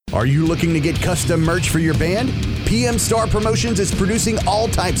Are you looking to get custom merch for your band? PM Star Promotions is producing all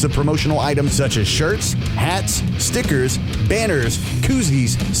types of promotional items such as shirts, hats, stickers, banners,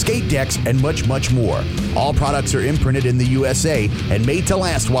 koozies, skate decks, and much, much more. All products are imprinted in the USA and made to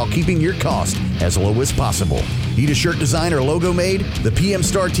last while keeping your cost as low as possible. Need a shirt design or logo made? The PM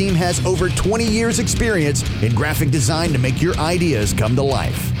Star team has over 20 years experience in graphic design to make your ideas come to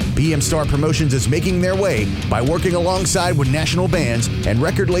life. PM Star Promotions is making their way by working alongside with national bands and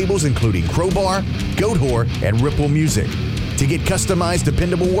record labels including Crowbar, Goat Whore, and Ripple Music. To get customized,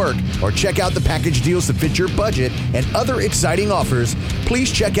 dependable work or check out the package deals that fit your budget and other exciting offers, please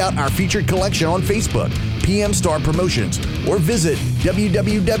check out our featured collection on Facebook, PM Star Promotions, or visit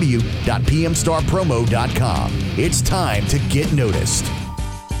www.pmstarpromo.com. It's time to get noticed.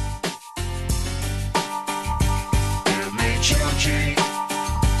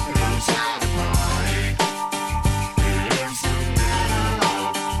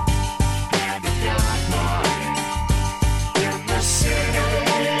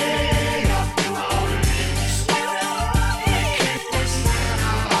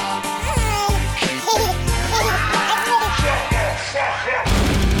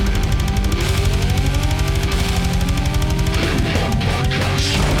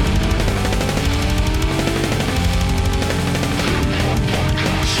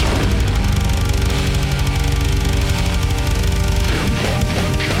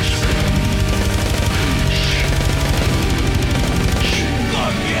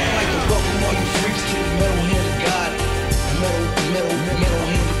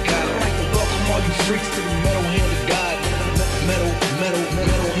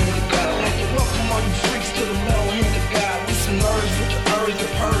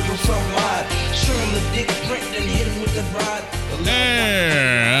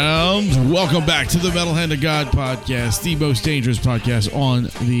 Welcome back to the Metal Hand of God podcast, the most dangerous podcast on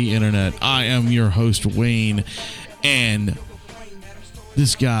the internet. I am your host, Wayne, and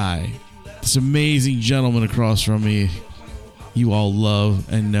this guy, this amazing gentleman across from me, you all love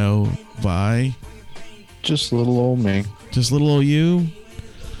and know by... Just little old me. Just little old you?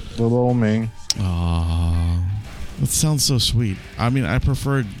 Little old me. Aww. That sounds so sweet. I mean, I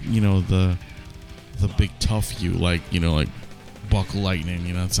preferred, the big tough you, like Buck Lightning,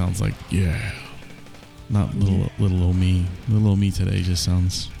 it sounds like, yeah. Not little old me. Little old me today just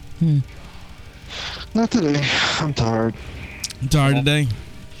sounds... Not today. I'm tired. You tired today?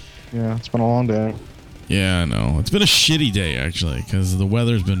 Yeah, it's been a long day. Yeah, I know. It's been a shitty day, actually, because the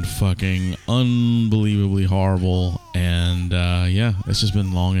weather's been fucking unbelievably horrible, and, it's just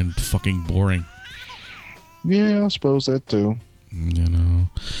been long and fucking boring. Yeah, I suppose that, too.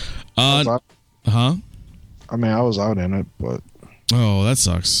 Huh? I mean, I was out in it, but... Oh, that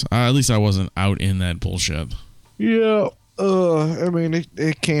sucks. At least I wasn't out in that bullshit. Yeah. I mean,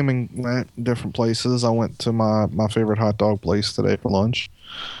 it came and went different places. I went to my favorite hot dog place today for lunch.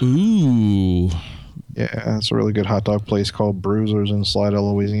 Ooh. Yeah, it's a really good hot dog place called Bruisers in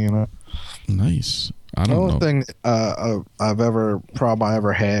Slidell, Louisiana. Nice. I don't know. The only thing I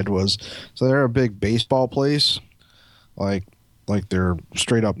ever had was, so they're a big baseball place. Like they're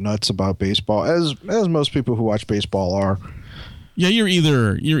straight up nuts about baseball, as most people who watch baseball are. Yeah, you're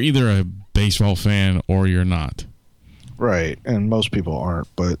either a baseball fan or you're not. Right, and most people aren't,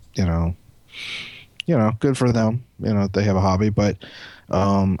 but good for them. They have a hobby. But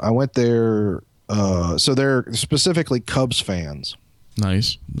I went there. So they're specifically Cubs fans.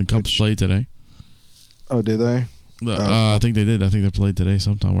 Nice. The Cubs played today. Oh, did they? I think they did. I think they played today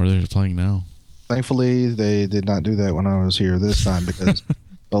sometime, where they're playing now. Thankfully, they did not do that when I was here this time, because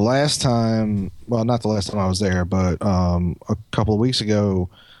the last time, well, not the last time I was there, but a couple of weeks ago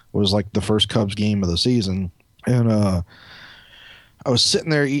was like the first Cubs game of the season. And I was sitting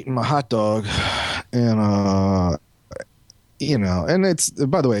there eating my hot dog, and, and it's,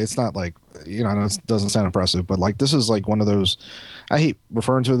 by the way, it's not like, it doesn't sound impressive, but like this is like one of those, I hate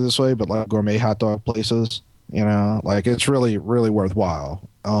referring to it this way, but like gourmet hot dog places, like it's really, really worthwhile.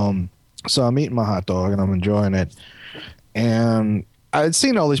 So I'm eating my hot dog and I'm enjoying it. And I had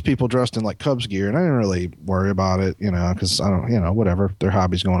seen all these people dressed in like Cubs gear, and I didn't really worry about it, because I don't, whatever, their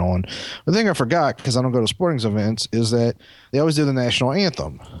hobby's going on. The thing I forgot, because I don't go to sporting events, is that they always do the national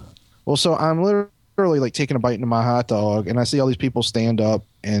anthem. Well, so I'm literally like taking a bite into my hot dog, and I see all these people stand up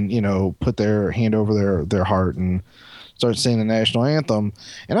and, put their hand over their heart and start singing the national anthem.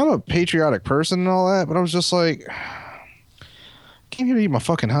 And I'm a patriotic person and all that, but I was just like, I can't even eat my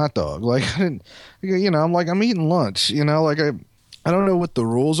fucking hot dog. Like, I'm like, I'm eating lunch, like I don't know what the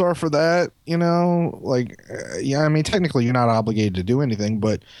rules are for that, I mean, technically you're not obligated to do anything,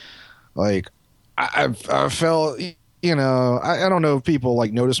 but like I felt, I don't know if people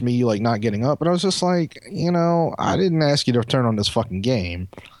like noticed me like not getting up, but I was just like, I didn't ask you to turn on this fucking game.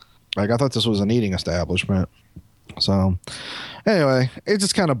 Like, I thought this was an eating establishment. So anyway, it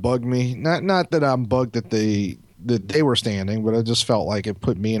just kind of bugged me. Not that I'm bugged that they were standing, but I just felt like it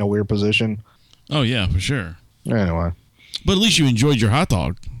put me in a weird position. Oh yeah, for sure. Anyway, but at least you enjoyed your hot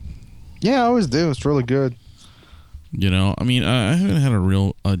dog. Yeah, I always do. It's really good. I mean, I haven't had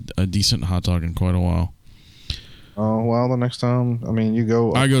a decent hot dog in quite a while. Oh, well, the next time, I mean, you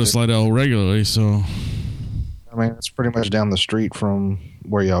go. I go to Slidell regularly, so. I mean, it's pretty much down the street from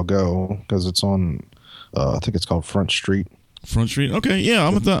where y'all go because it's on, I think it's called Front Street. Front Street? Okay, yeah,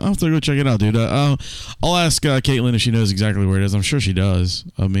 I'll have to go check it out, dude. I'll ask Caitlin if she knows exactly where it is. I'm sure she does.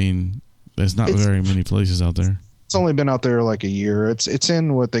 I mean, there's not very many places out there. It's only been out there like a year. It's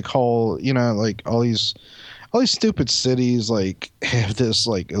in what they call, like all these stupid cities like have this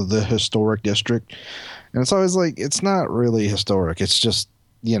like the historic district, and it's always like it's not really historic. It's just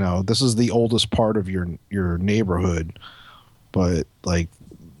this is the oldest part of your neighborhood, but like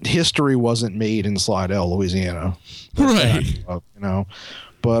history wasn't made in Slidell, Louisiana, right?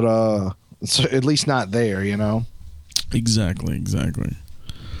 But so at least not there, Exactly.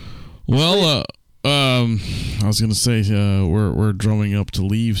 Well, I was gonna say we're drumming up to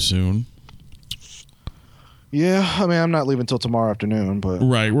leave soon. Yeah, I mean, I'm not leaving till tomorrow afternoon, but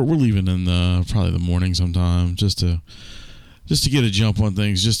right, we're leaving in probably the morning sometime, just to get a jump on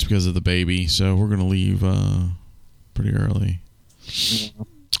things, just because of the baby. So we're gonna leave pretty early.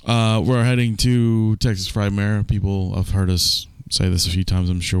 We're heading to Texas Fried Mare. People have heard us say this a few times,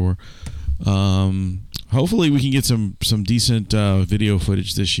 I'm sure. Hopefully, we can get some decent video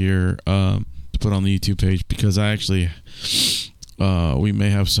footage this year to put on the YouTube page, because I actually we may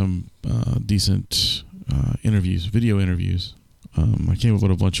have some decent video interviews. I came up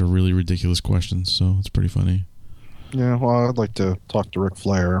with a bunch of really ridiculous questions, so it's pretty funny. Yeah, well, I'd like to talk to Ric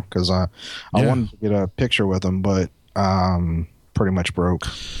Flair because I wanted to get a picture with him, but pretty much broke.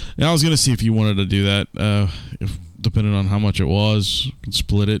 Yeah, I was gonna see if you wanted to do that, if depending on how much it was,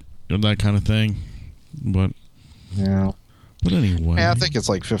 split it, that kind of thing. But yeah. But anyway, yeah, I think it's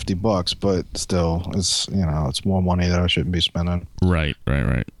like $50, but still, it's it's more money that I shouldn't be spending. Right.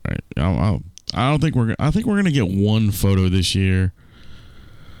 I think we're gonna get one photo this year.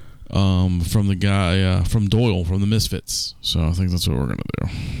 From the guy from Doyle from the Misfits. So I think that's what we're gonna do.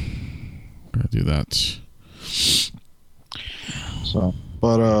 Gonna do that. So,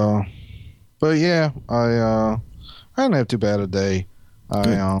 but yeah, I didn't have too bad a day.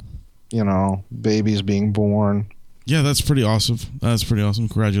 Babies being born. Yeah, that's pretty awesome.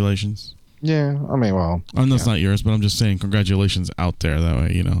 Congratulations. Yeah, I mean, well, that's not yours, but I'm just saying congratulations out there. That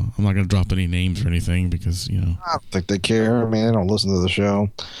way, I'm not going to drop any names or anything because, I don't think they care. I mean, they don't listen to the show.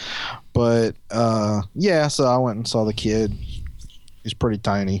 But, yeah, so I went and saw the kid. He's pretty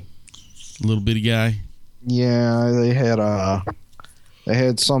tiny. Little bitty guy? Yeah, they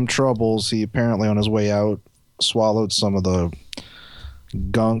had some troubles. He apparently on his way out swallowed some of the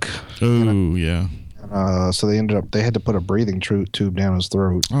gunk. Oh, yeah. So they had to put a breathing tube down his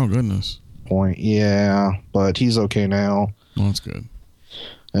throat. Oh, goodness. Yeah, but he's okay now. Well, that's good.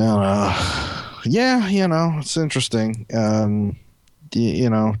 Yeah, it's interesting.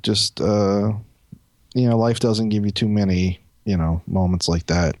 Life doesn't give you too many, moments like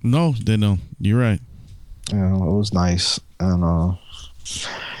that. No, they don't. You're right. It was nice. And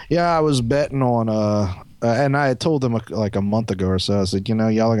yeah, I was betting on and I had told them like a month ago or so. I said,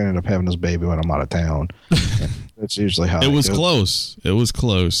 y'all are gonna end up having this baby when I'm out of town. That's usually how it was close. It was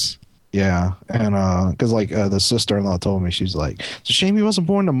close. Yeah, and because the sister-in-law told me, she's like, "It's a shame he wasn't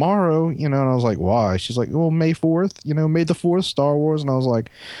born tomorrow," and I was like, "Why?" She's like, "Well, May 4th, May the 4th, Star Wars," and I was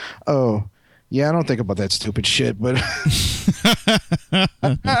like, "Oh, yeah, I don't think about that stupid shit," but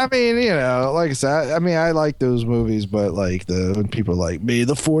I mean, like I said, I mean, I like those movies, but like when people are like, "May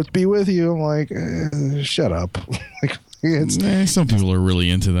the 4th be with you," I'm like, shut up. Like, some people are really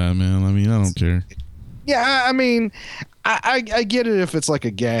into that, man. I mean, I don't care. Yeah, I mean, I get it if it's like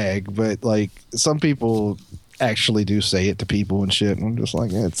a gag, but like some people actually do say it to people and shit, and I'm just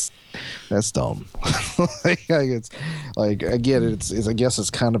like, that's dumb. Like, I get it. I guess it's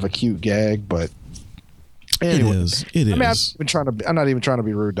kind of a cute gag, but anyway, it is. I mean, I'm not even trying to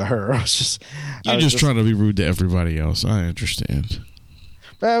be rude to her. You're just trying to be rude to everybody else. I understand.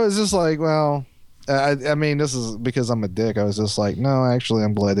 But I was just like, well. I mean, this is because I'm a dick. I was just like, no, actually,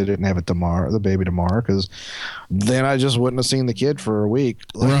 I'm glad they didn't have the baby tomorrow, because then I just wouldn't have seen the kid for a week.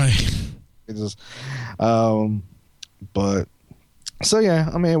 Right. But so yeah,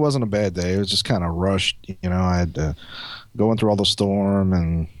 I mean, it wasn't a bad day. It was just kind of rushed. I had to going through all the storm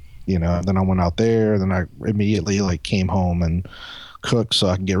and Then I went out there. Then I immediately like came home and cooked so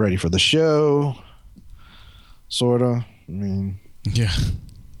I can get ready for the show. Sorta. I mean, yeah.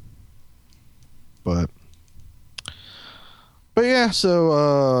 But yeah.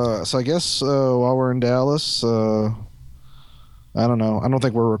 So I guess while we're in Dallas, I don't know. I don't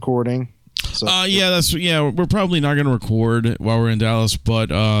think we're recording. So we're probably not going to record while we're in Dallas,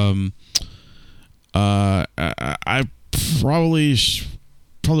 but I probably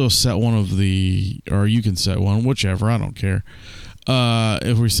will set one of the, or you can set one, whichever, I don't care.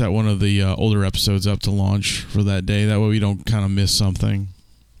 If we set one of the older episodes up to launch for that day, that way we don't kind of miss something.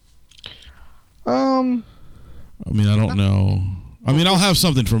 I mean, I don't know. I mean, I'll have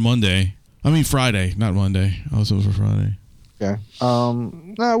something for Monday. I mean, Friday, not Monday. I'll have something for Friday. Okay.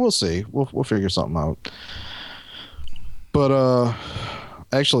 We'll see. We'll figure something out. But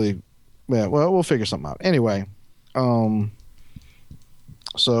actually, yeah. Well, we'll figure something out. Anyway. But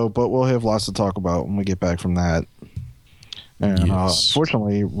we'll have lots to talk about when we get back from that. And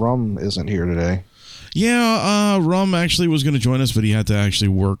fortunately, Rum isn't here today. Yeah, Rum actually was going to join us, but he had to actually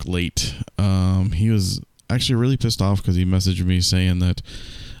work late. He was actually really pissed off because he messaged me saying that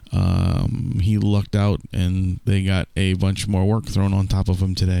he lucked out and they got a bunch more work thrown on top of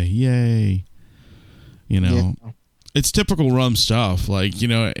him today. Yay. It's typical Rum stuff. Like,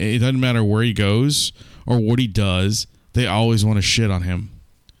 it doesn't matter where he goes or what he does. They always want to shit on him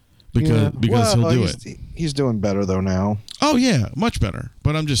because he'll do it. He's doing better though now. Oh yeah, much better.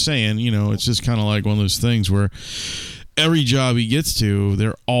 But I'm just saying, it's just kind of like one of those things where every job he gets to,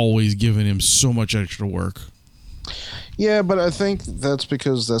 they're always giving him so much extra work. Yeah, but I think that's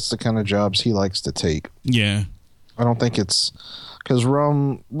because that's the kind of jobs he likes to take. Yeah. I don't think it's because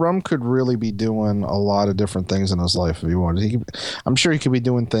Rum could really be doing a lot of different things in his life if he wanted. I'm sure he could be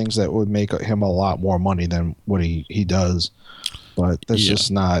doing things that would make him a lot more money than what he does. But that's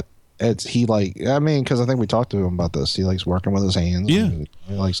just not. Because I think we talked to him about this. He likes working with his hands. Yeah.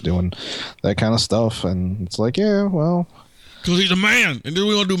 He likes doing that kind of stuff. And it's like, yeah, well. Because he's a man. And then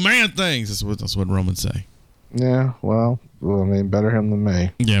we want to do man things. That's what Rum would say. Yeah, well, I mean, better him than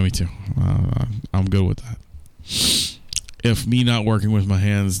me. Yeah, me too. I'm good with that. If me not working with my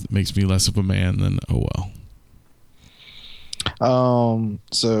hands makes me less of a man, then oh well.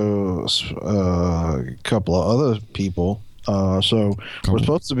 So a couple of other people. We're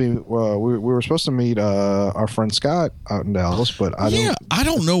supposed to be. We were supposed to meet our friend Scott out in Dallas, but I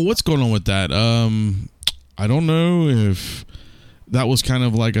don't know what's going on with that. I don't know if that was kind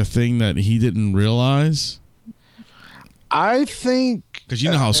of like a thing that he didn't realize. I think because you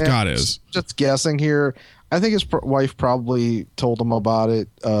know how Scott is. Just guessing here. I think his wife probably told him about it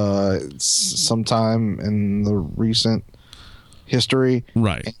sometime in the recent history.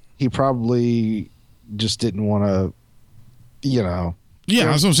 Right. He probably just didn't want to. Yeah,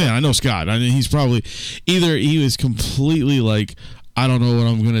 that's what I'm saying. I know Scott. I mean, he's probably either he was completely like, I don't know what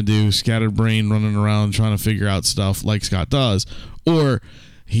I'm going to do, scattered brain running around trying to figure out stuff like Scott does, or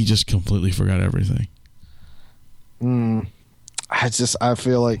he just completely forgot everything. I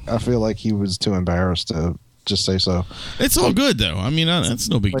feel like he was too embarrassed to just say so. It's all good though. I mean, that's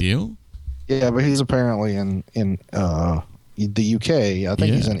no big deal. Yeah, but he's apparently in the UK. I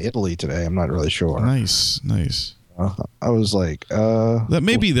think he's in Italy today. I'm not really sure. Nice. I was like, that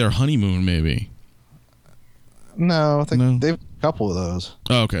may be their honeymoon, maybe. No, I think they've a couple of those.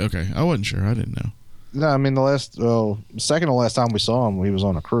 Oh, okay. I wasn't sure. I didn't know. No, I mean second to last time we saw him, he was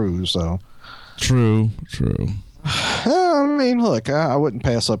on a cruise. So true. I mean, look, I wouldn't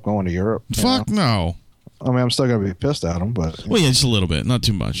pass up going to Europe. Fuck no. I mean, I'm still gonna be pissed at him, but well, yeah, just a little bit, not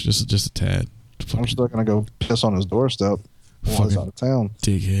too much, just a tad. I'm still gonna go piss on his doorstep while he's out of town.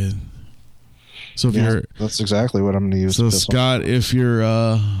 Dickhead. So if that's exactly what I'm gonna use. So Scott, if your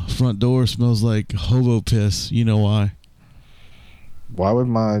front door smells like hobo piss, you know why? Why would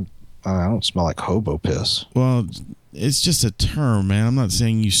I don't smell like hobo piss. Well, it's just a term, man. I'm not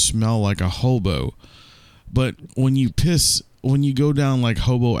saying you smell like a hobo, but when you piss, when you go down like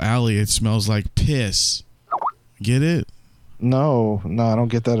Hobo Alley, it smells like piss. Get it? No, I don't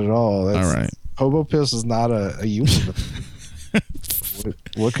get that at all. All right. Hobo piss is not a euphemism.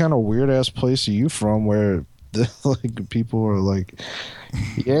 What kind of weird ass place are you from where like people are like,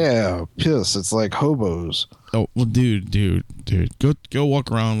 yeah, piss? It's like hobos. Oh well, dude, go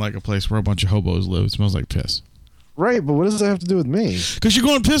walk around like a place where a bunch of hobos live. It smells like piss. Right, but what does that have to do with me? Because you're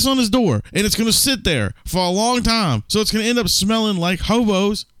going to piss on his door, and it's going to sit there for a long time, so it's going to end up smelling like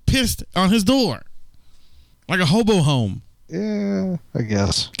hobos pissed on his door, like a hobo home. Yeah, I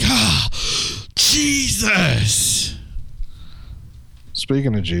guess. God, Jesus.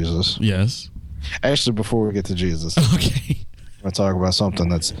 Speaking of Jesus. Yes. Actually, before we get to Jesus. Okay. I talk about something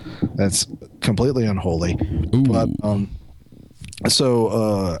that's completely unholy. Ooh. But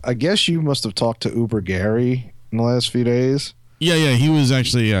so I guess you must have talked to Uber Gary in the last few days. Yeah. He was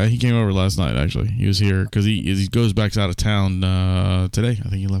actually he came over last night. Actually, he was here because he goes back out of town today. I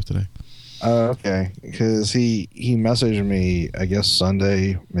think he left today. Okay, because he messaged me, I guess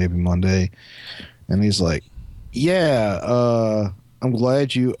Sunday, maybe Monday, and he's like, "Yeah, I'm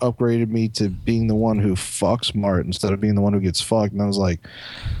glad you upgraded me to being the one who fucks Mart instead of being the one who gets fucked." And I was like,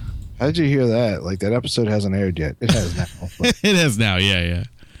 "How did you hear that? Like that episode hasn't aired yet. It has now." But, It has now. Yeah.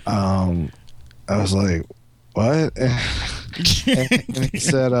 I was like, "What?" and he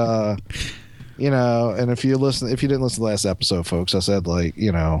said, and if you didn't listen to the last episode, folks, I said like,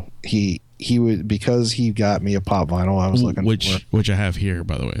 he would, because he got me a pop vinyl. I was looking which I have here,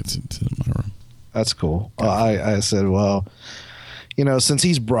 by the way. It's in my room. That's cool. I said, well, since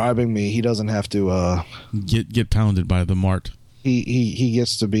he's bribing me, he doesn't have to get pounded by the Mart. He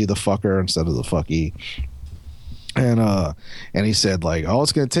gets to be the fucker instead of the fucky. And he said like, all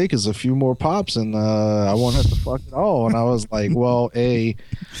it's gonna take is a few more pops, and I won't have to fuck at all. And I was like, well,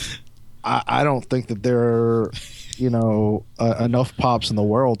 I don't think that there are, enough pops in the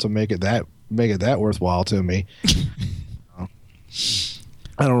world to make it that worthwhile to me.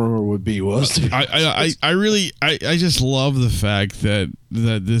 I don't remember what B was. I just love the fact that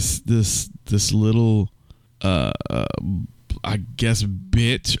this little I guess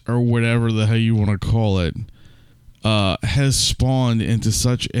bit or whatever the hell you want to call it has spawned into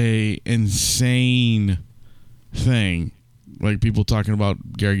such a insane thing. Like people talking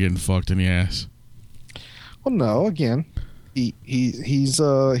about Gary getting fucked in the ass. Well, no. Again, he's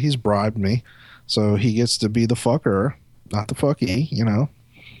bribed me, so he gets to be the fucker, not the fucky.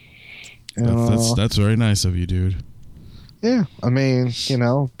 That's very nice of you, dude. Yeah, I mean,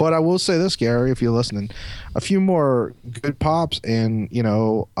 But I will say this, Gary, if you're listening, a few more good pops, and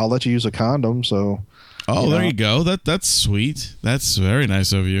I'll let you use a condom. So. Oh, there you go. That's sweet. That's very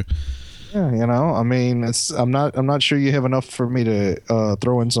nice of you. Yeah, I mean, I'm not sure you have enough for me to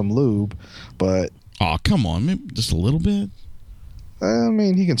throw in some lube, but oh, come on, maybe just a little bit. I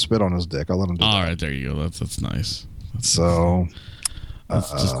mean, he can spit on his dick. I'll let him do that. All right, there you go. That's nice. So,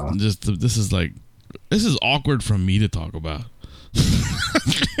 this is awkward for me to talk about.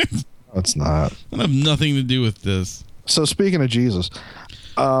 It's not. I have nothing to do with this. So speaking of Jesus,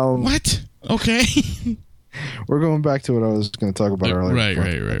 what? Okay. We're going back to what I was going to talk about earlier.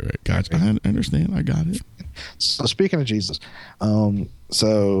 Right. Gotcha. I understand. I got it. So speaking of Jesus,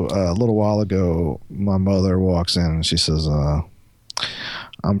 so a little while ago, my mother walks in and she says,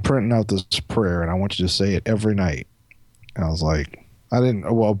 "I'm printing out this prayer and I want you to say it every night." And I was like, I didn't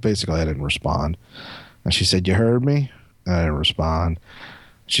respond. And she said, "You heard me?" And I didn't respond.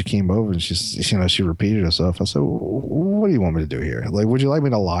 She came over and she repeated herself. I said, "What do you want me to do here? Like, would you like me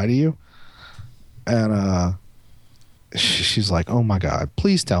to lie to you?" And she's like, "Oh my God,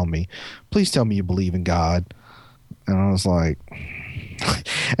 please tell me you believe in God." And I was like,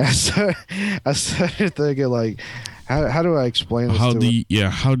 I started thinking like, how do I explain this? How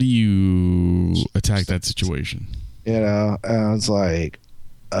do you attack that situation? And I was like,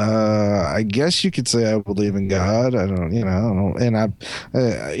 I guess you could say I believe in God. I don't, and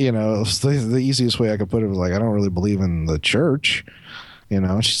the easiest way I could put it was like, I don't really believe in the church.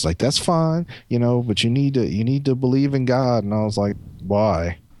 She's like, "That's fine, but you need to believe in God." And I was like,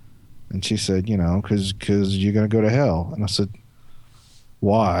 "Why?" And she said, because you're going to go to hell. And I said,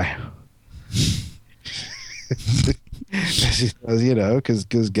 "Why?" She says,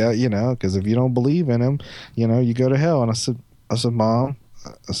 because God, because if you don't believe in him, you go to hell. And I said, "Mom,"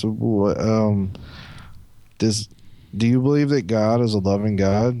 I said, "What, do you believe that God is a loving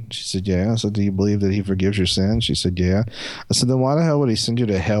God?" She said, "Yeah." I said, "Do you believe that he forgives your sins?" She said, "Yeah." I said, "Then why the hell would he send you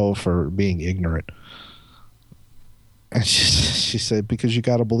to hell for being ignorant?" And she said, "Because you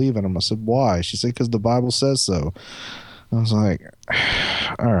got to believe in him." I said, "Why?" She said, "Because the Bible says so." I was like,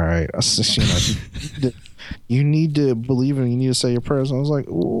 all right. I said, you need to believe in him. You need to say your prayers. And I was like,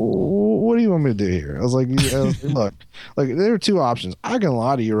 what do you want me to do here? I was like, look, like there are two options. I can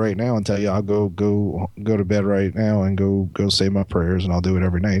lie to you right now and tell you I'll go to bed right now and go say my prayers, and I'll do it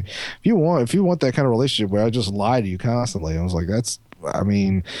every night. If you want that kind of relationship where I just lie to you constantly, I was like,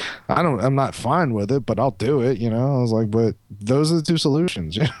 I'm not fine with it, but I'll do it. I was like, but those are the two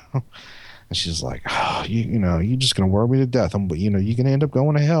solutions. And she's like, "Oh, you're just gonna worry me to death. You're gonna end up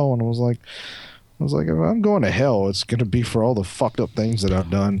going to hell." And I was like, if I'm going to hell, it's gonna be for all the fucked up things that I've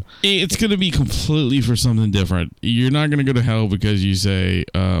done. It's gonna be completely for something different. You're not gonna go to hell because you say,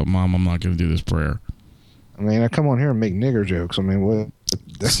 "Mom, I'm not gonna do this prayer." I mean, I come on here and make nigger jokes. I mean, what?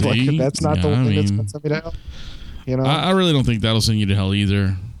 That's not the one that's gonna send me to hell. You know, I really don't think that'll send you to hell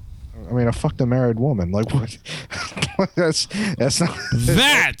either. I mean, I fucked a married woman. Like what? that's not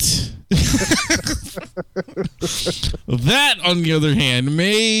that. That, on the other hand,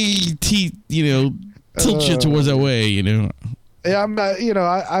 may tilt you towards that way. Yeah, I'm not.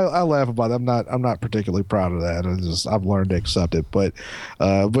 I laugh about it. I'm not particularly proud of that. I've learned to accept it. But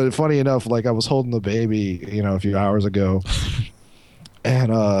funny enough, like I was holding the baby, a few hours ago,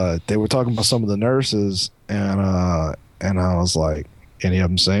 and they were talking about some of the nurses, and I was like, any of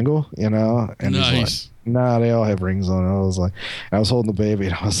them single? And nice. he's like, nah, they all have rings on. I was holding the baby,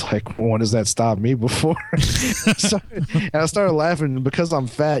 and I was like, when does that stop me before? And I started laughing because I'm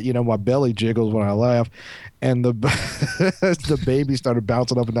fat. My belly jiggles when I laugh, and the the baby started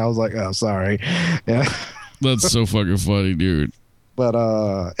bouncing up and down. I was like, oh, sorry. Yeah. That's so fucking funny, dude. But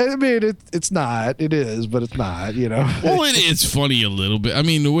I mean, it's not. It is, but it's not. Well, it's funny a little bit. I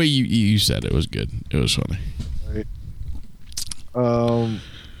mean, the way you said it was good. It was funny. Right.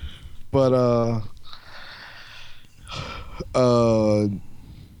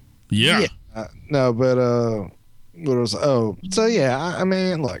 Yeah. No, but what was? Oh, so yeah. I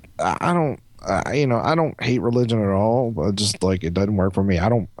mean, look, I don't. I don't hate religion at all, but just like it doesn't work for me. I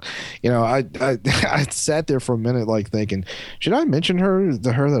don't, I sat there for a minute, like thinking, should I mention to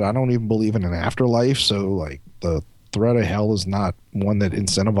her that I don't even believe in an afterlife? So like the threat of hell is not one that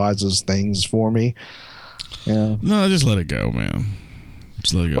incentivizes things for me. Yeah. No, just let it go, man.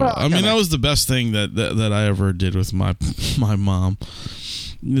 Just let it go. Well, I mean, that was the best thing that I ever did with my mom.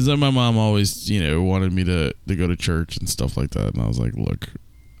 Is that my mom always, wanted me to go to church and stuff like that, and I was like, look,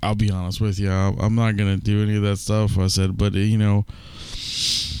 I'll be honest with you, I'm not gonna do any of that stuff. I said, but if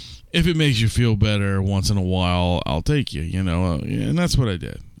it makes you feel better once in a while, I'll take you. And that's what I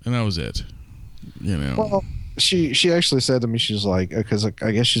did, and that was it. Well, she actually said to me, she's like, because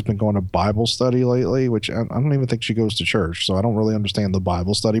I guess she's been going to Bible study lately, which I don't even think she goes to church, so I don't really understand the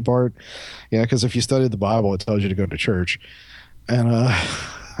Bible study part. Yeah, because if you study the Bible, it tells you to go to church, and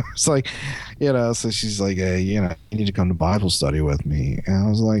it's like, so she's like, hey, you need to come to Bible study with me. And I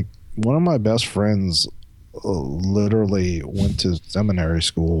was like, one of my best friends literally went to seminary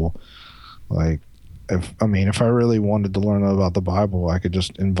school. Like, if I really wanted to learn about the Bible, I could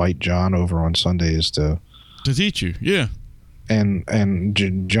just invite John over on Sundays to teach you. Yeah. And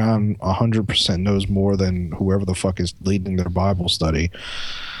John 100% knows more than whoever the fuck is leading their Bible study.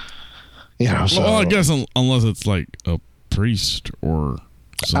 So, well, I guess unless it's like a priest or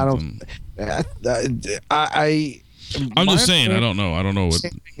something. I'm just saying, I don't know. I don't know what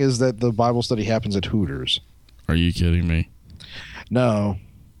is that the Bible study happens at Hooters. Are you kidding me? No.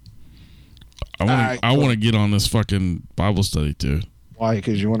 I want to get on this fucking Bible study too. Why?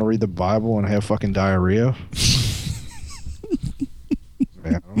 Because you want to read the Bible and have fucking diarrhea?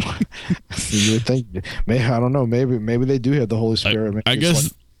 Man, you would think. I don't know. Maybe they do have the Holy Spirit. I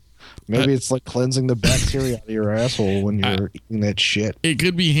guess. Maybe it's like cleansing the bacteria out of your asshole when you're eating that shit. It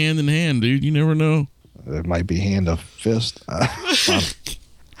could be hand in hand, dude. You never know. It might be hand to fist.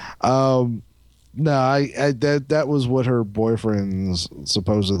 No, that was what her boyfriends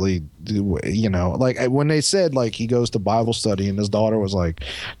supposedly do. Like when they said like he goes to Bible study, and his daughter was like,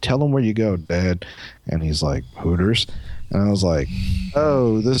 "Tell him where you go, Dad," and he's like, "Hooters," and I was like,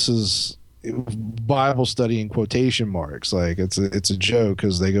 "Oh, this is Bible study in quotation marks. Like it's a joke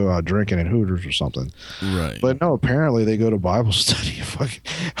because they go out drinking at Hooters or something." Right. But no, apparently they go to Bible study. Fucking,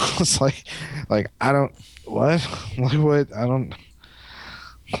 I was like I don't what like what I don't.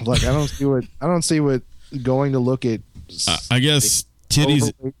 Like I don't see what going to look at. I guess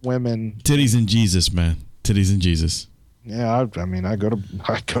titties, women, titties and Jesus, man, titties and Jesus. Yeah, I mean, I go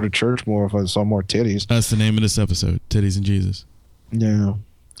to church more if I saw more titties. That's the name of this episode, titties and Jesus. Yeah,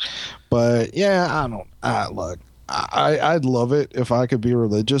 but yeah, look. I'd love it if I could be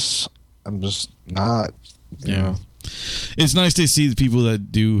religious. I'm just not. You know. It's nice to see the people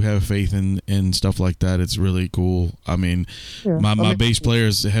that do have faith and stuff like that. It's really cool. I mean, my bass player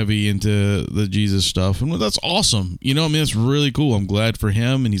is heavy into the Jesus stuff, and that's awesome. It's really cool. I'm glad for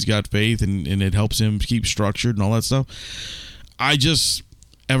him, and he's got faith, and it helps him keep structured and all that stuff. I just,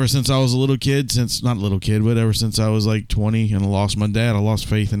 ever since I was a little kid, but ever since I was like 20 and I lost my dad, I lost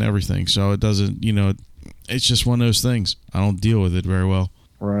faith in everything. So it doesn't, it's just one of those things. I don't deal with it very well.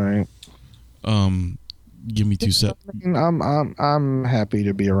 Right. Give me 2 cents. I'm happy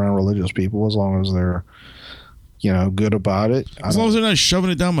to be around religious people as long as they're, good about it. As long as they're not shoving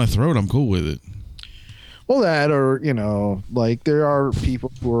it down my throat, I'm cool with it. Well, that or like there are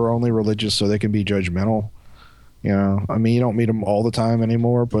people who are only religious so they can be judgmental. I mean, you don't meet them all the time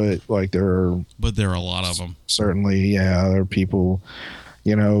anymore, but like there are. But there are a lot of them. Certainly, yeah, there are people.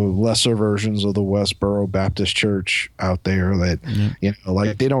 lesser versions of the Westboro Baptist Church out there that,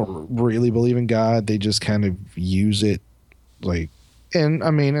 like they don't really believe in God. They just kind of use it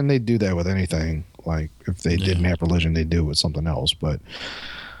and they do that with anything. Like if they didn't have religion, they do it with something else. But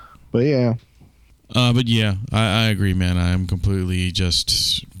yeah. I agree, man. I'm completely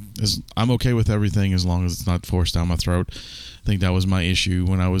I'm okay with everything as long as it's not forced down my throat. I think that was my issue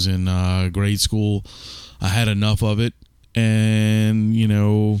when I was in grade school. I had enough of it. And,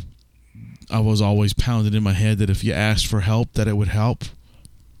 I was always pounded in my head that if you asked for help, that it would help.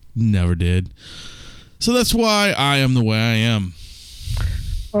 Never did. So that's why I am the way I am.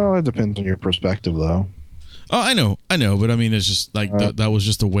 Well, it depends on your perspective, though. Oh, I know. But I mean, it's just like that was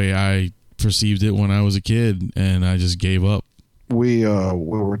just the way I perceived it when I was a kid, and I just gave up. We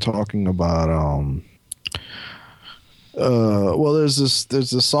were talking about there's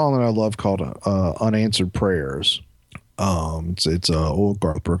this song that I love called Unanswered Prayers. It's a old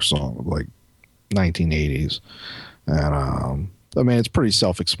Garth Brooks song, like 1980s, and it's pretty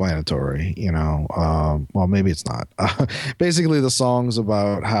self-explanatory, well, maybe it's not. Basically, the song's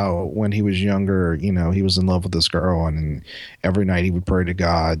about how when he was younger, he was in love with this girl, and every night he would pray to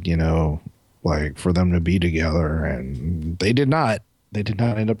God, like for them to be together, and they did not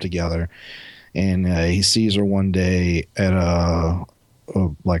end up together. And he sees her one day at a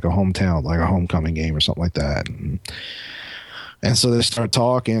hometown, like a homecoming game or something like that. And so they start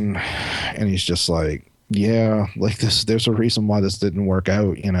talking, and he's just like, yeah, like there's a reason why this didn't work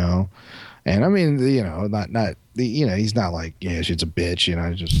out, And I mean, he's not like, yeah, she's a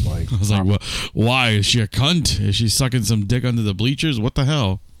bitch, just like. I was like, well, why? Is she a cunt? Is she sucking some dick under the bleachers? What the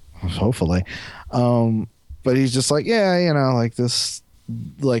hell? Hopefully. But he's just like, yeah, like this,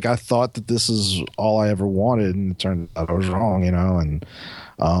 like I thought that this is all I ever wanted, and it turned out I was wrong, and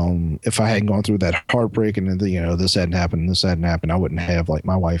if I hadn't gone through that heartbreak and this hadn't happened, I wouldn't have like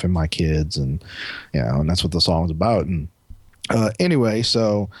my wife and my kids, and and that's what the song's about. And anyway,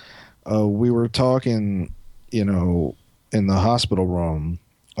 so we were talking, in the hospital room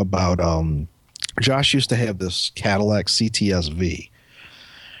about Josh used to have this Cadillac CTS-V.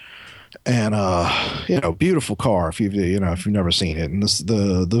 And beautiful car if you've never seen it. And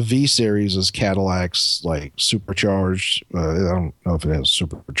the V series is Cadillac's like supercharged. I don't know if it has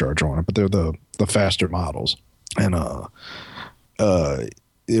supercharger on it, but they're the faster models. And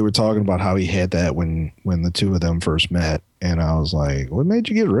they were talking about how he had that when the two of them first met. And I was like, what made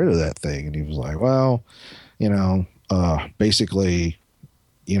you get rid of that thing? And he was like, well, basically,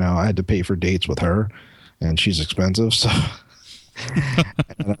 I had to pay for dates with her, and she's expensive, so.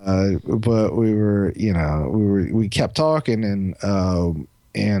 But we kept talking, and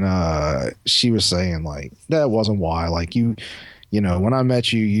she was saying like that wasn't why, like when I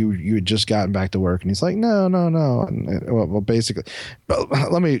met you had just gotten back to work, and he's like no. And, well, basically, but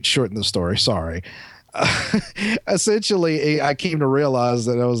let me shorten the story. Sorry. Essentially, I came to realize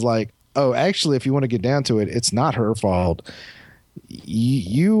that I was like, oh, actually, if you want to get down to it, it's not her fault.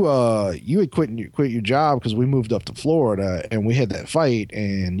 You had quit your job because we moved up to Florida, and we had that fight,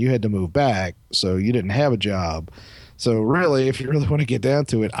 and you had to move back, so you didn't have a job. So really, if you really want to get down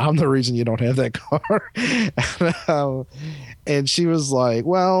to it, I'm the reason you don't have that car. And she was like,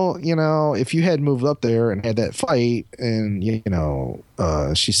 well, if you had moved up there and had that fight, and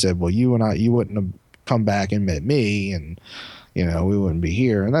she said, well, you wouldn't have come back and met me, and we wouldn't be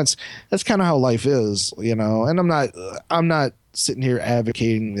here. And that's kind of how life is, and I'm not sitting here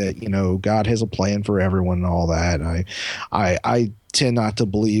advocating that God has a plan for everyone and all that. I tend not to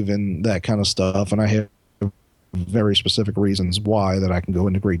believe in that kind of stuff, and I have very specific reasons why that I can go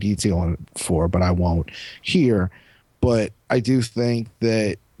into great detail on for, but I won't here. But I do think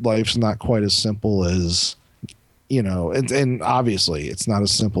that life's not quite as simple as and obviously it's not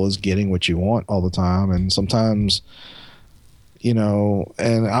as simple as getting what you want all the time, and sometimes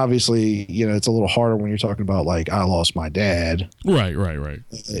and obviously, it's a little harder when you're talking about like, I lost my dad. Right.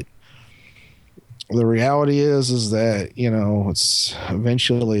 But the reality is that, it's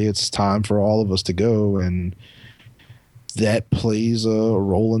eventually time for all of us to go, and that plays a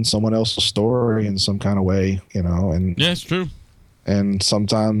role in someone else's story in some kind of way, and yeah, it's true. And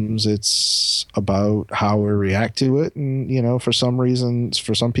sometimes it's about how we react to it. And, for some reasons,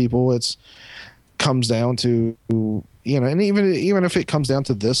 for some people, comes down to, and even if it comes down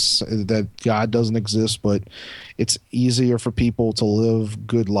to this, that God doesn't exist, but it's easier for people to live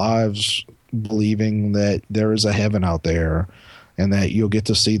good lives believing that there is a heaven out there and that you'll get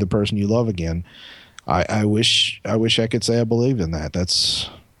to see the person you love again. I wish I could say I believed in that.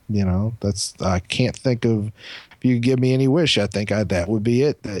 I can't think of, if you could give me any wish, I think that would be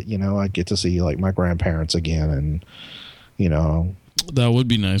it, that, I'd get to see like my grandparents again, and, That would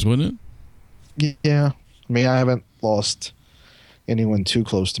be nice, wouldn't it? Yeah. I mean, I haven't lost anyone too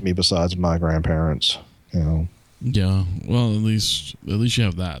close to me besides my grandparents, you know. Yeah. Well, at least you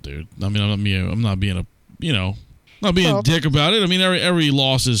have that, dude. I mean, I'm not being a, not being a dick about it. I mean, every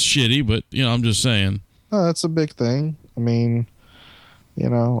loss is shitty, but I'm just saying. That's a big thing. I mean,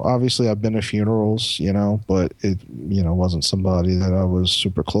 obviously I've been to funerals, but it, wasn't somebody that I was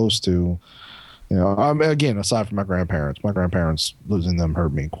super close to. Again, aside from my grandparents, losing them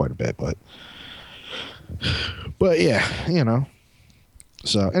hurt me quite a bit, but yeah,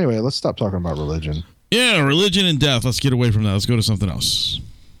 So anyway, let's stop talking about religion. Yeah, religion and death. Let's get away from that. Let's go to something else.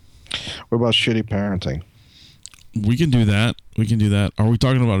 What about shitty parenting? We can do that. Are we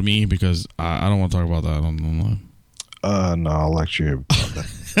talking about me? Because I don't want to talk about that online. No, I'll lecture you about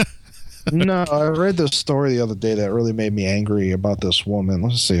that. No, I read this story the other day that really made me angry about this woman.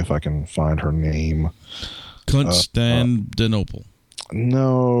 Let's see if I can find her name. Constantinople.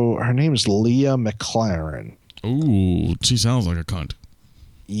 No, her name is Leah McLaren. Ooh, she sounds like a cunt.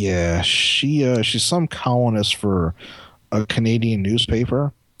 Yeah, she's some columnist for a Canadian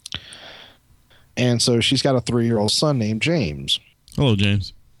newspaper. And so she's got a 3-year-old son named James. Hello,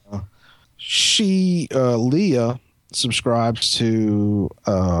 James. Leah subscribes to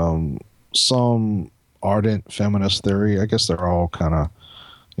some ardent feminist theory. I guess they're all kind of,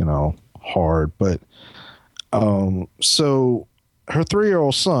 hard. But so her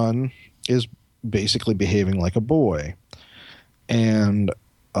 3-year-old son is basically behaving like a boy. And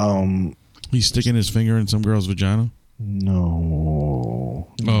he's sticking his finger in some girl's vagina? No.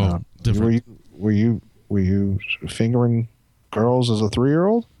 Oh, different. Were you fingering girls as a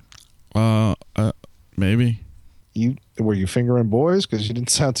 3-year-old? Maybe. Were you fingering boys? Because you didn't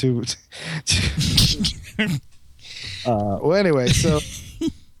sound too. Well, anyway,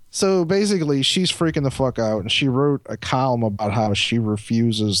 so basically, she's freaking the fuck out, and she wrote a column about how she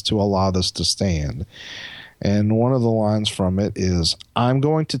refuses to allow this to stand. And one of the lines from it is, "I'm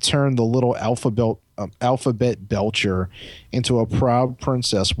going to turn the little alphabet belcher into a proud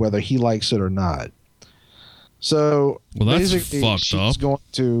princess, whether he likes it or not." So, well, that's basically, fucked she's up. Going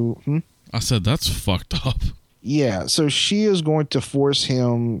to. I said that's fucked up. Yeah, so she is going to force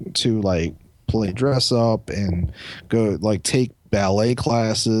him to play dress up and go take ballet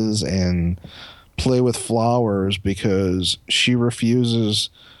classes and play with flowers because she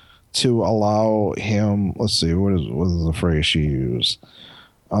refuses to allow him. Let's see, what is the phrase she used?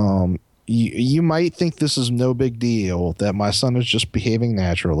 You might think this is no big deal, that my son is just behaving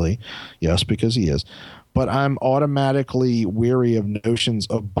naturally. Yes, because he is. But I'm automatically weary of notions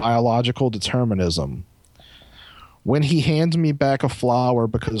of biological determinism. When he hands me back a flower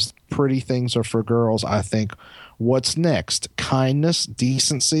because pretty things are for girls, I think, what's next? Kindness,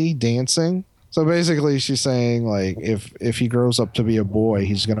 decency, dancing? So basically she's saying if he grows up to be a boy,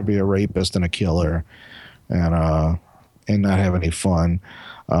 he's going to be a rapist and a killer and not have any fun.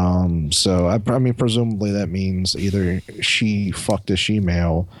 So I mean, presumably that means either she fucked a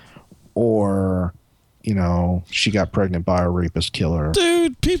she-male or she got pregnant by a rapist killer.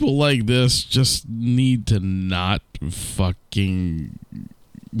 Dude, people like this just need to not fucking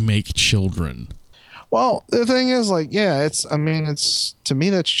make children. Well, the thing is, it's to me,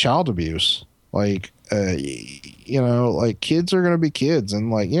 that's child abuse. Kids are going to be kids.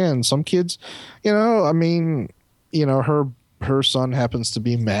 And and some kids, her son happens to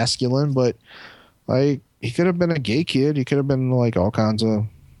be masculine, but he could have been a gay kid. He could have been all kinds of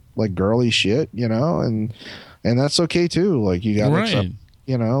girly shit, and that's okay too. You gotta accept,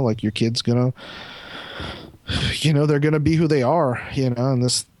 your kid's gonna, they're gonna be who they are, and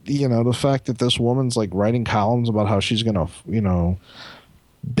this, the fact that this woman's writing columns about how she's gonna,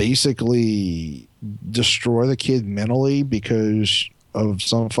 basically destroy the kid mentally because of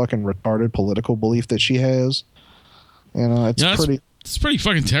some fucking retarded political belief that she has. It's pretty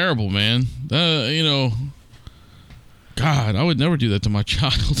fucking terrible, man. God, I would never do that to my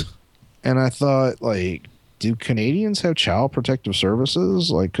child. And I thought, do Canadians have child protective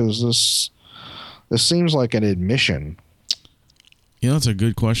services? Because this seems like an admission. That's a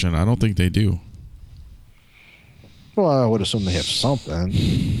good question. I don't think they do. Well, I would assume they have something.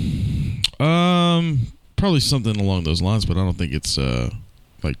 Probably something along those lines, but I don't think it's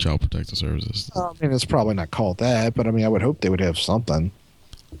child protective services. I mean, it's probably not called that, but I mean, I would hope they would have something.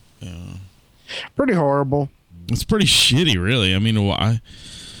 Yeah. Pretty horrible. It's pretty shitty, really. I mean, I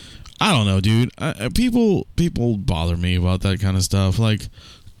don't know, dude. People bother me about that kind of stuff. I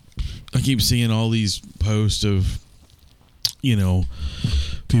keep seeing all these posts of,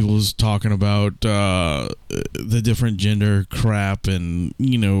 people's talking about the different gender crap and,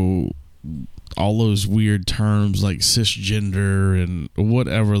 all those weird terms like cisgender and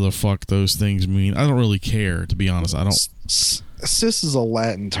whatever the fuck those things mean. I don't really care, to be honest. I don't. Cis is a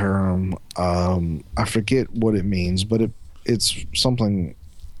Latin term. I forget what it means, but it's something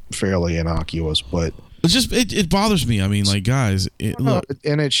fairly innocuous. But it's just it bothers me. I mean, like, guys, look,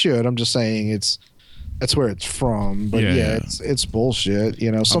 and it should. I'm just saying that's where it's from. But yeah, it's bullshit.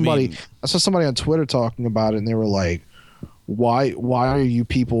 You know, I saw somebody on Twitter talking about it, and they were like, Why are you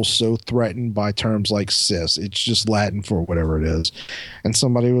people so threatened by terms like cis? It's just Latin for whatever it is. And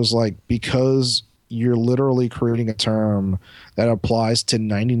somebody was like, because you're literally creating a term that applies to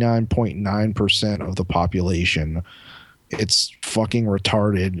 99.9% of the population. It's fucking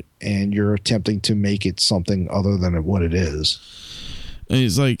retarded, and you're attempting to make it something other than what it is. And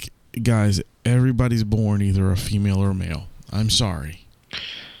it's like, guys, everybody's born either a female or a male. I'm sorry.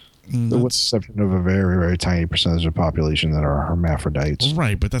 With the exception of a very, very tiny percentage of the population that are hermaphrodites.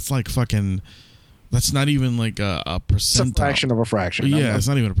 Right, but that's like fucking... That's not even like a percentile. It's a fraction of a fraction. Yeah, it's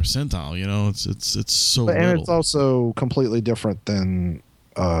not even a percentile. You know, it's so little. And it's also completely different than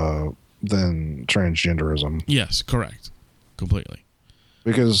transgenderism. Yes, correct, completely.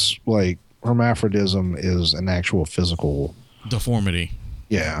 Because like hermaphrodism is an actual physical deformity.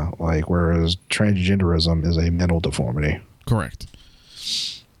 Yeah, like whereas transgenderism is a mental deformity. Correct.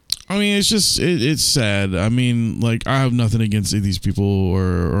 I mean, it's just it's sad. I mean, like, I have nothing against these people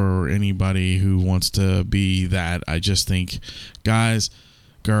or anybody who wants to be that. I just think, guys,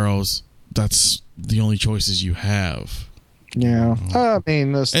 girls, that's the only choices you have. Yeah, I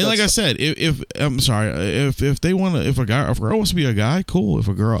mean, that's like I said, if I'm sorry, if they want to, if a girl wants to be a guy, cool. If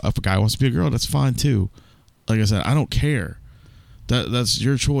a guy wants to be a girl, that's fine too. Like I said, I don't care. That's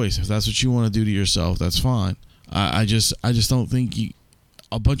your choice. If that's what you want to do to yourself, that's fine. I just don't think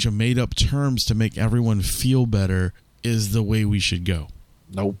a bunch of made up terms to make everyone feel better is the way we should go.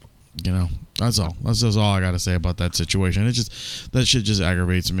 Nope. You know, that's all. That's just all I got to say about that situation. That shit just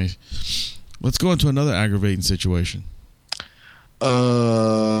aggravates me. Let's go into another aggravating situation.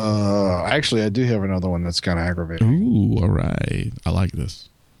 Actually, I do have another one that's kind of aggravating. Ooh, all right. I like this.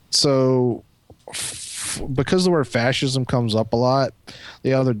 So, because the word fascism comes up a lot,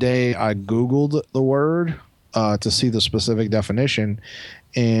 the other day I Googled the word to see the specific definition,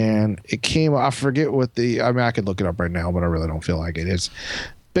 and it came, I forget what I could look it up right now, but I really don't feel like it. It's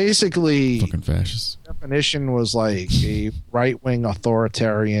basically fucking fascist. Definition was like a right-wing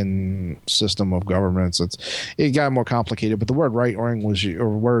authoritarian system of governments. It got more complicated, but the word right-wing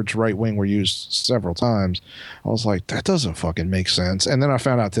words right-wing were used several times. I was like, that doesn't fucking make sense. And then I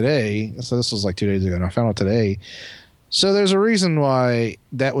found out today, so this was like 2 days ago, and I found out today, so there's a reason why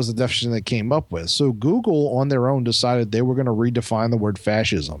that was the definition they came up with. So Google on their own decided they were going to redefine the word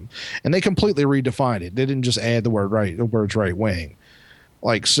fascism, and they completely redefined it. They didn't just add the words right-wing.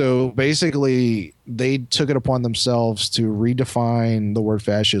 Like, so basically they took it upon themselves to redefine the word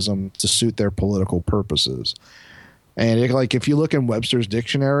fascism to suit their political purposes. And if you look in Webster's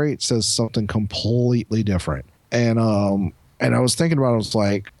dictionary, it says something completely different. And I was thinking about it, I was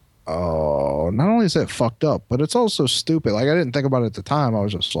like, oh, not only is that fucked up, but it's also stupid. Like, I didn't think about it at the time. I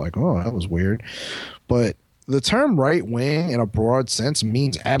was just like, oh, that was weird. But the term right wing in a broad sense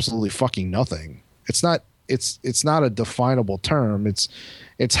means absolutely fucking nothing. It's not a definable term.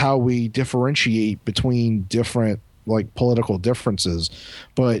 It's how we differentiate between different like political differences.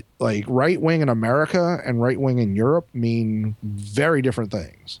 But like right wing in America and right wing in Europe mean very different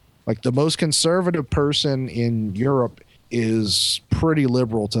things. Like the most conservative person in Europe is pretty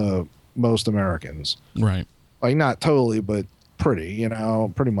liberal to most Americans. Right. Like not totally, but pretty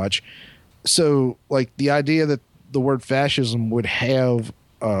much. So like the idea that the word fascism would have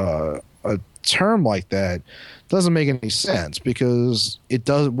a term like that doesn't make any sense because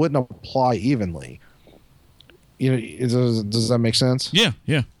wouldn't apply evenly. You know, does that make sense? Yeah,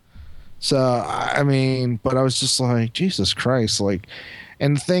 yeah. So I mean, but I was just like, Jesus Christ, like,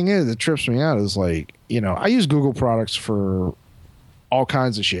 and the thing is, it trips me out is like, you know, I use Google products for all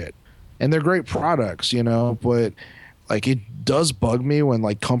kinds of shit, and they're great products, you know, but like it does bug me when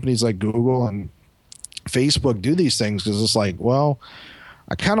like companies like Google and Facebook do these things because it's like, well,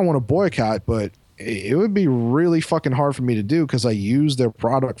 I kind of want to boycott, but it would be really fucking hard for me to do because I use their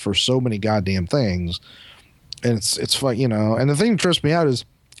product for so many goddamn things. And it's fun, you know. And the thing that trips me out is,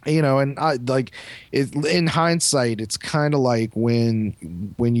 you know, and I like it in hindsight, it's kind of like when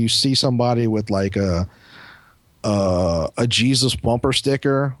you see somebody with like a Jesus bumper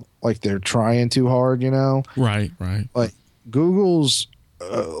sticker, like they're trying too hard, you know. Right, right. Like Google's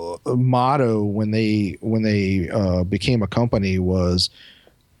motto when they became a company was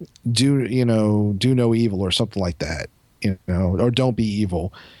do no evil or something like that, you know, or don't be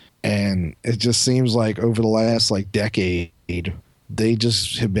evil. And it just seems like over the last like decade, they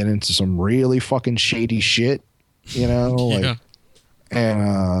just have been into some really fucking shady shit, you know? Like,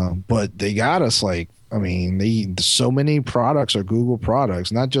 and but they got us like, I mean, so many products are Google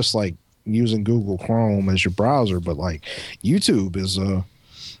products, not just like using Google Chrome as your browser, but like YouTube is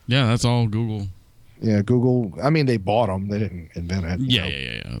yeah, that's all Google. Yeah, Google. I mean, they bought them. They didn't invent it.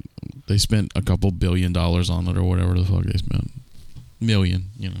 Yeah. They spent a couple $1 billion on it or whatever the fuck they spent. Million,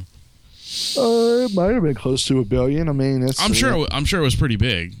 you know. It might have been close to $1 billion. I mean, I'm sure it was pretty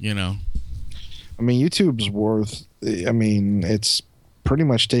big, you know. I mean, YouTube's worth. I mean, it's pretty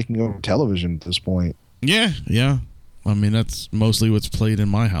much taking over television at this point. Yeah. I mean, that's mostly what's played in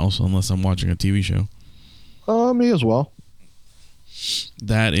my house, unless I'm watching a TV show. Me as well.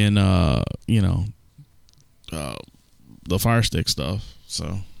 That and you know, the Fire Stick stuff.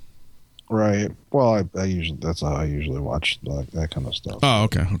 So. Right. Well, I usually that's how I usually watch that kind of stuff. Oh,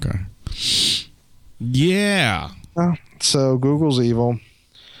 okay. Yeah. So Google's evil.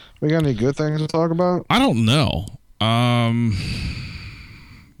 We got any good things to talk about? I don't know.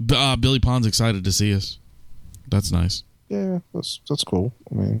 Billy Pond's excited to see us. That's nice. Yeah, that's cool.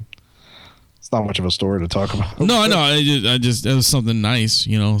 I mean, it's not much of a story to talk about. No, I know. I just it was something nice,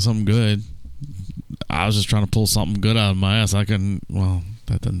 you know, something good. I was just trying to pull something good out of my ass. I couldn't. Well,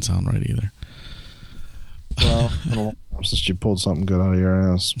 that doesn't sound right either. Well, I don't know since you pulled something good out of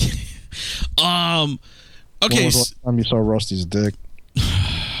your ass. Okay. When was the last time you saw Rusty's dick?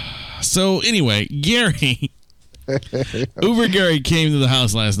 So anyway, Gary, Uber Gary came to the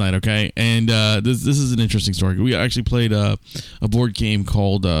house last night. Okay, and this is an interesting story. We actually played a board game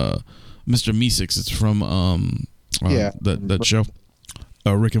called Mr. Meeseeks. It's from that show.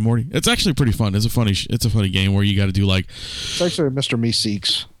 Rick and Morty. It's actually pretty fun. It's a funny game where you got to do like. It's actually Mr.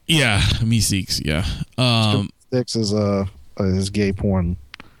 Meeseeks. Yeah, Meeseeks. Yeah. Mr. Meeseeks is his gay porn.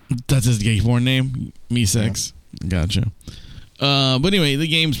 That's his gay porn name. Meeseeks. Yeah. Gotcha. But anyway, the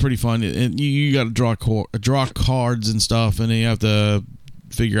game's pretty fun. And you got to draw cards and stuff, and then you have to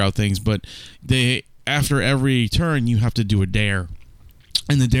figure out things. But after every turn, you have to do a dare.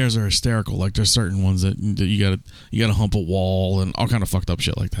 And the dares are hysterical. Like there's certain ones that you gotta hump a wall and all kind of fucked up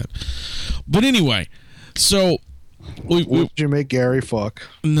shit like that. But anyway, so what did you make Gary fuck?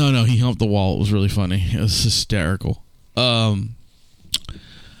 No, he humped the wall. It was really funny. It was hysterical. But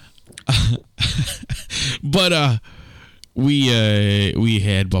we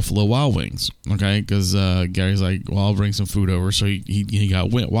had Buffalo Wild Wings, okay? Because Gary's like, well, I'll bring some food over, so he got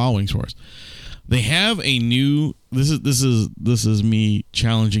Wild Wings for us. They have a new. This is me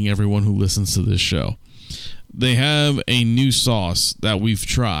challenging everyone who listens to this show. They have a new sauce that we've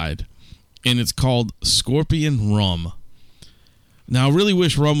tried, and it's called Scorpion Rum. Now, I really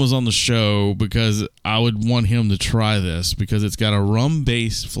wish Rum was on the show because I would want him to try this because it's got a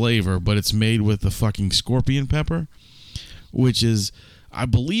rum-based flavor, but it's made with the fucking scorpion pepper, which is, I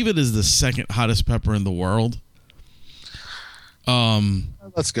believe it is the second hottest pepper in the world.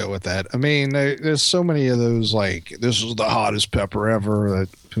 Let's go with that. I mean, there's so many of those, like, this is the hottest pepper ever, that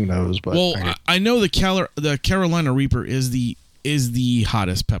who knows, but well, I know the Carolina Reaper is the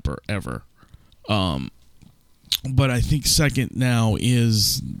hottest pepper ever. But I think second now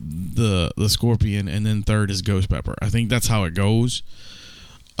is the Scorpion, and then third is Ghost Pepper. I think that's how it goes.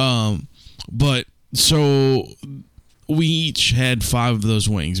 But so we each had 5 of those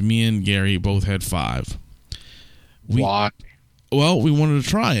wings. Me and Gary both had 5. Why? Well, we wanted to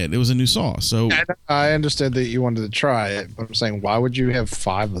try it. It was a new sauce. So I understood that you wanted to try it, but I'm saying, why would you have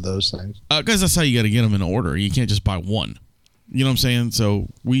 5 of those things? Because that's how you got to get them in order. You can't just buy one. You know what I'm saying? So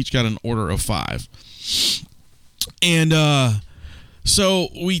we each got an order of 5. And so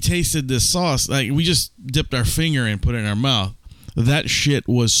we tasted this sauce. Like, we just dipped our finger and put it in our mouth. That shit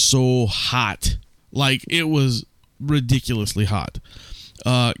was so hot. Like, it was ridiculously hot.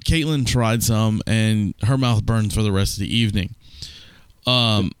 Caitlin tried some, and her mouth burned for the rest of the evening.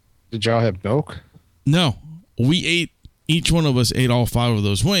 Did y'all have milk? No. Each one of us ate all 5 of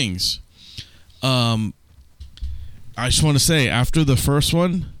those wings. I just want to say, after the first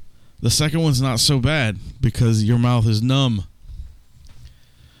one, the second one's not so bad because your mouth is numb.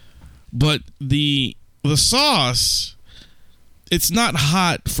 But the sauce, it's not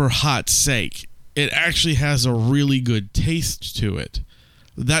hot for hot's sake. It actually has a really good taste to it.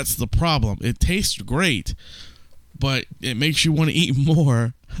 That's the problem. It tastes great, but it makes you want to eat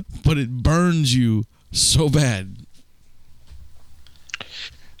more, but it burns you so bad.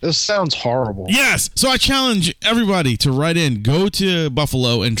 This sounds horrible. Yes. So I challenge everybody to write in. Go to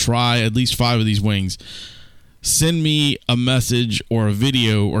Buffalo and try at least 5 of these wings. Send me a message or a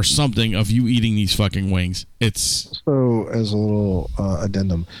video or something of you eating these fucking wings. It's so, as a little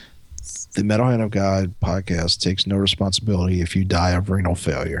addendum, The Metal Hand of God podcast takes no responsibility if you die of renal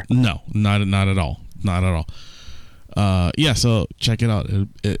failure. No, not at all. Not at all. Yeah, so check it out.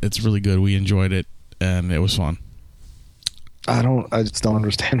 It's really good. We enjoyed it, and it was fun. I just don't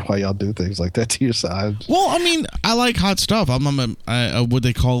understand why y'all do things like that to your side. Well, I mean, I like hot stuff. What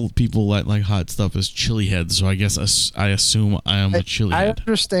they call people that like hot stuff is chili heads. So I guess I assume I am a chili head. I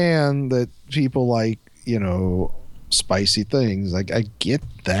understand that people like, spicy things. Like, I get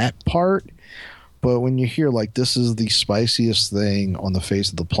that part. But when you hear, like, this is the spiciest thing on the face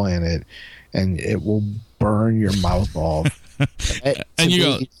of the planet, and it will burn your mouth off. And you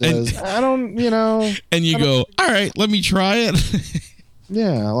go, says, I don't, and you go, all right, let me try it.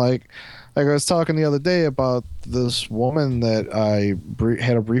 Yeah, like I was talking the other day about this woman that I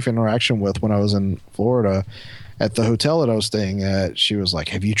had a brief interaction with when I was in Florida at the hotel that I was staying at. She was like,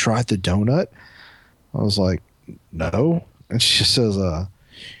 "Have you tried the donut?" I was like, "No," and she says, "Oh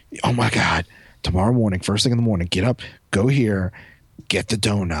my God, tomorrow morning, first thing in the morning, get up, go here, get the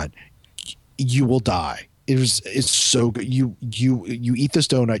donut. You will die. It's so good. You eat this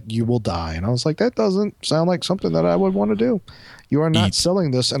donut, you will die." And I was like, that doesn't sound like something that I would want to do. You are not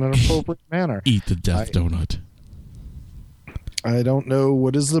selling this in an appropriate manner. Eat the death donut. I don't know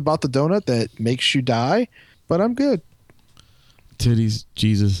what is it about the donut that makes you die, but I'm good. Titties,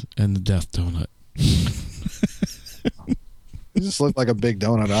 Jesus, and the death donut. It just looked like a big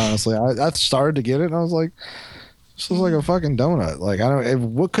donut, honestly. I started to get it, and I was like, this is like a fucking donut. Like, I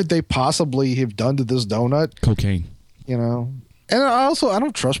don't. What could they possibly have done to this donut? Cocaine. And I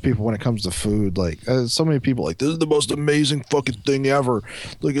don't trust people when it comes to food. Like, so many people like, this is the most amazing fucking thing ever.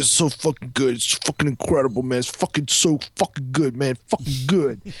 Like, it's so fucking good. It's fucking incredible, man. It's fucking so fucking good, man. Fucking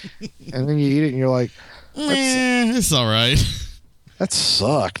good. And then you eat it, and you're like, it's all right. That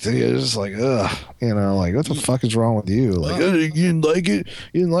sucked. It's just like, ugh. Like, what the fuck is wrong with you? Like, you didn't like it?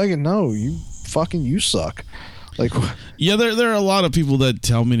 You didn't like it? No, you suck. Like, yeah, there are a lot of people that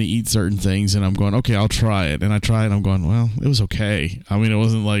tell me to eat certain things, and I'm going, okay, I'll try it. And I try it, and I'm going, well, it was okay. I mean, it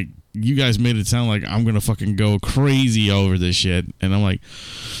wasn't like you guys made it sound like I'm going to fucking go crazy over this shit. And I'm like,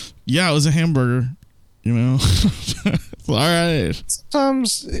 yeah, it was a hamburger, all right.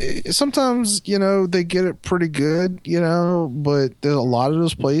 Sometimes, they get it pretty good, but there's a lot of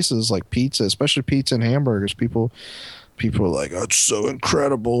those places like pizza, especially pizza and hamburgers. People are like, oh, it's so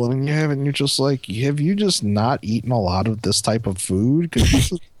incredible. And you're just like, have you just not eaten a lot of this type of food? Because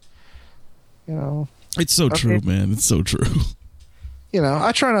this is, It's so true, man. It's so true.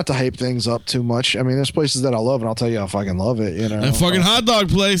 I try not to hype things up too much. I mean, there's places that I love, and I'll tell you I fucking love it, That fucking hot dog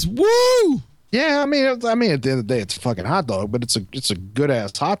place. Woo! Yeah, I mean, at the end of the day, it's a fucking hot dog, but it's a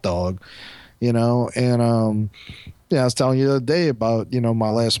good-ass hot dog, and yeah, I was telling you the other day about, my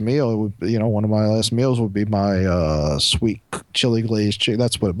last meal. It would, one of my last meals would be my sweet chili glazed chicken.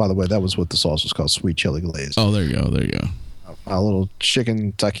 That's what, by the way, that was what the sauce was called, sweet chili glazed. Oh, there you go. My little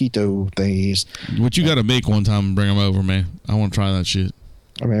chicken taquito thingies. What you got to make one time and bring them over, man. I want to try that shit.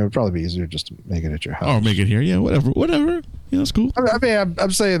 I mean, it would probably be easier just to make it at your house. Or make it here. Yeah, whatever. Yeah, that's cool. I mean,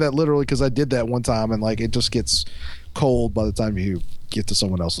 I'm saying that literally because I did that one time, and, like, it just gets cold by the time you get to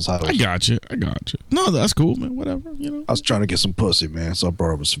someone else's house. I got you. No, that's cool, man. Whatever, I was trying to get some pussy, man, so I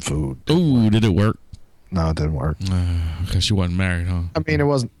brought over some food. Ooh, did it work? No, it didn't work. Because you wasn't married, huh? I mean, it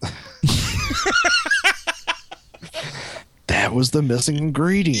wasn't. That was the missing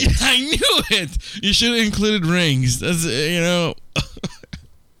ingredient. I knew it. You should have included rings. That's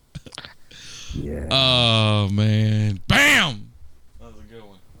Yeah. Oh man! Bam. That was a good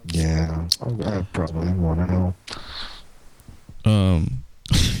one. Yeah, I probably want to know.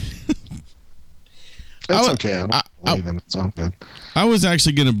 It's okay. It's all good. I was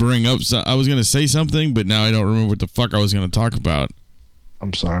actually going to bring up. I was going to say something, but now I don't remember what the fuck I was going to talk about.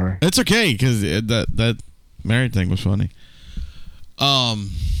 I'm sorry. It's okay because that married thing was funny.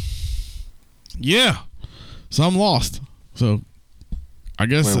 Yeah. So I'm lost. So I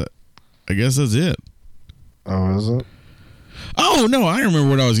guess that's it. Oh, is it? Oh no, I remember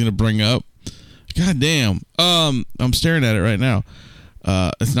what I was going to bring up. God damn. I'm staring at it right now.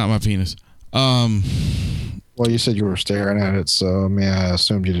 It's not my penis. Well, you said you were staring at it, so I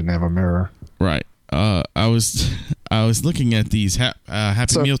assumed you didn't have a mirror. Right. I was looking at these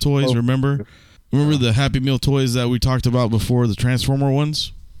Happy Meal toys. Remember the Happy Meal toys that we talked about before, the Transformer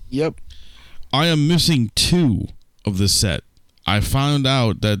ones? Yep. I am missing 2 of this set. I found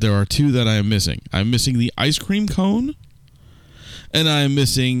out that there are 2 that I am missing. I'm missing the ice cream cone, and I am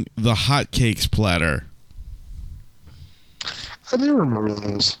missing the hotcakes platter. I do remember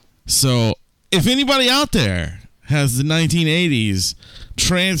those. So, if anybody out there has the 1980s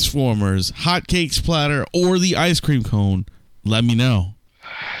Transformers hotcakes platter or the ice cream cone, let me know.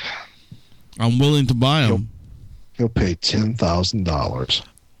 I'm willing to buy them. He'll pay $10,000.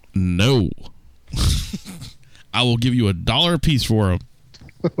 No. I will give you $1 a piece for them.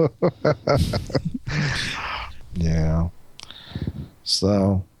 Yeah.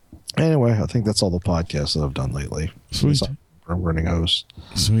 So, anyway, I think that's all the podcasts that I've done lately. Sweet. I'm running host.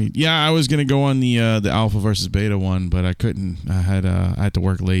 Sweet. Yeah, I was gonna go on the alpha versus beta one, but I couldn't. I had to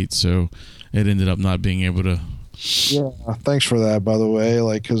work late, so it ended up not being able to. Yeah, thanks for that, by the way.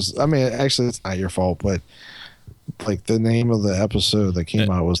 Like, because I mean, actually, it's not your fault, but like the name of the episode that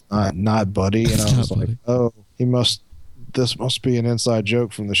came out was not Buddy, and I was like, oh, this must be an inside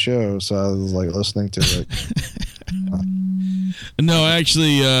joke from the show. So I was like listening to it. No,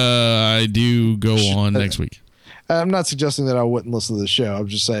 actually, I do go on next week. I'm not suggesting that I wouldn't listen to the show. I'm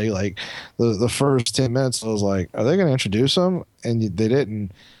just saying, like, the first 10 minutes, I was like, are they going to introduce him? And they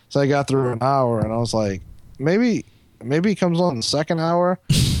didn't. So I got through an hour, and I was like, maybe he comes on the second hour.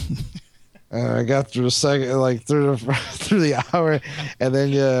 And I got through the second, like, through the hour, and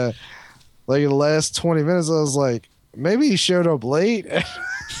then like the last 20 minutes, I was like, maybe he showed up late.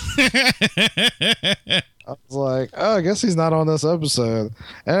 I was like, oh, I guess he's not on this episode.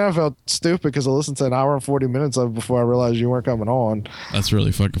 And I felt stupid because I listened to an hour and 40 minutes of it before I realized you weren't coming on. That's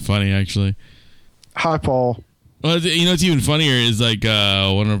really fucking funny, actually. Hi, Paul. Well, you know what's even funnier is like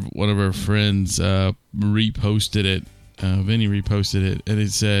one of our friends reposted it. Vinny reposted it, and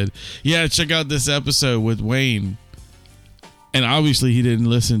it said, "Yeah, check out this episode with Wayne." And obviously, he didn't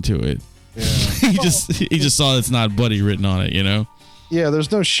listen to it. Yeah. he just saw it's not Buddy written on it, you know. Yeah,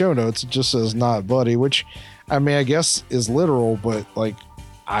 there's no show notes. It just says not Buddy, which, I mean, I guess is literal, but like,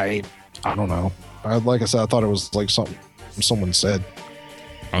 I don't know. Like I said, I thought it was like something someone said.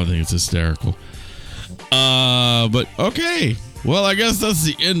 I think it's hysterical. But okay. Well, I guess that's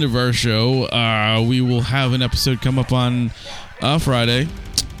the end of our show. We will have an episode come up on Friday.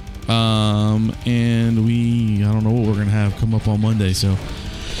 And I don't know what we're going to have come up on Monday, so.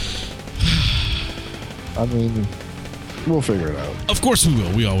 I mean, we'll figure it out. Of course we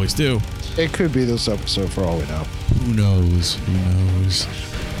will. We always do. It could be this episode for all we know. Who knows? Who knows?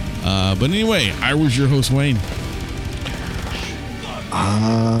 But anyway, I was your host, Wayne.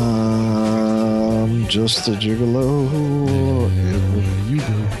 I'm just a gigolo. There you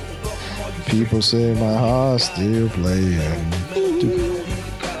go. People say my heart's still playing.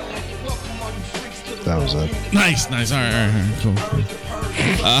 That was it. Nice. All right, cool.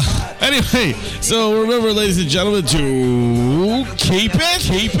 Anyway, so remember, ladies and gentlemen, to keep it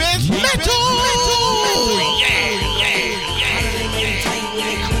metal.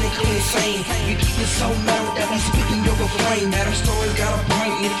 You keep it so mellow that we speaking your refrain. That our stories got a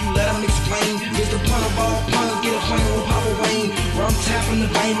point, and if you let them explain, it's the pun of all puns, get a plan with Papa Wayne. Where I'm tapping the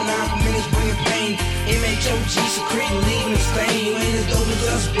vein, and I'm minutes bringing pain. MHOG secreting, leaving a stain. You ain't as dope as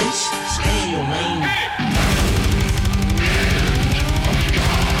us, bitch. Stay in your lane.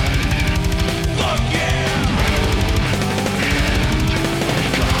 Fuck yeah!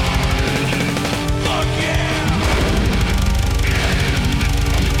 Fuck yeah!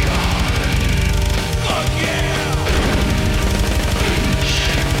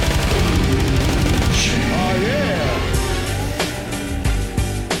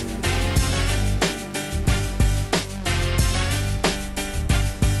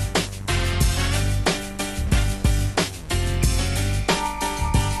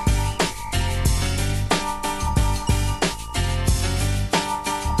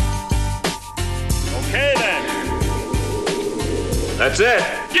 That's it.